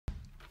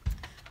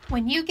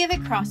When you give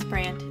at Cross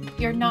Brand,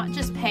 you're not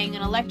just paying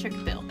an electric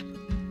bill.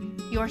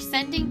 You're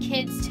sending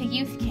kids to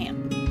youth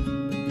camp,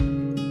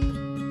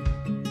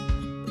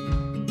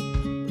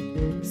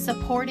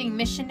 supporting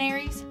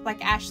missionaries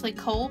like Ashley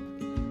Kolb,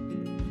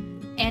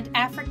 and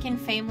African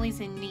families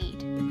in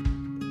need.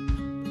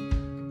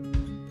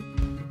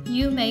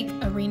 You make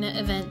arena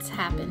events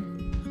happen,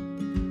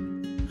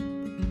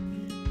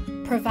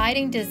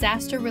 providing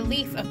disaster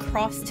relief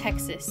across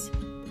Texas,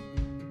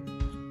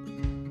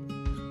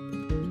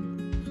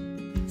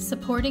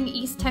 supporting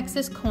East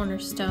Texas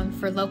Cornerstone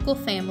for local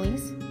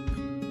families,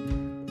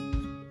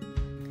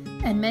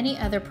 and many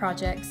other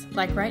projects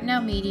like Right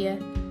Now Media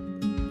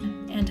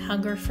and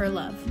Hunger for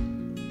Love.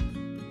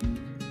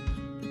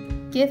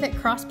 Give at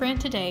Cross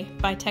Brand today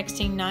by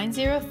texting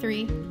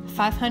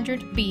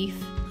 903-500-BEEF,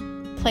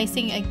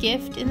 placing a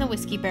gift in the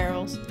whiskey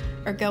barrels,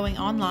 or going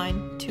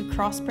online to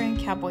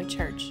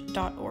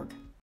crossbrandcowboychurch.org.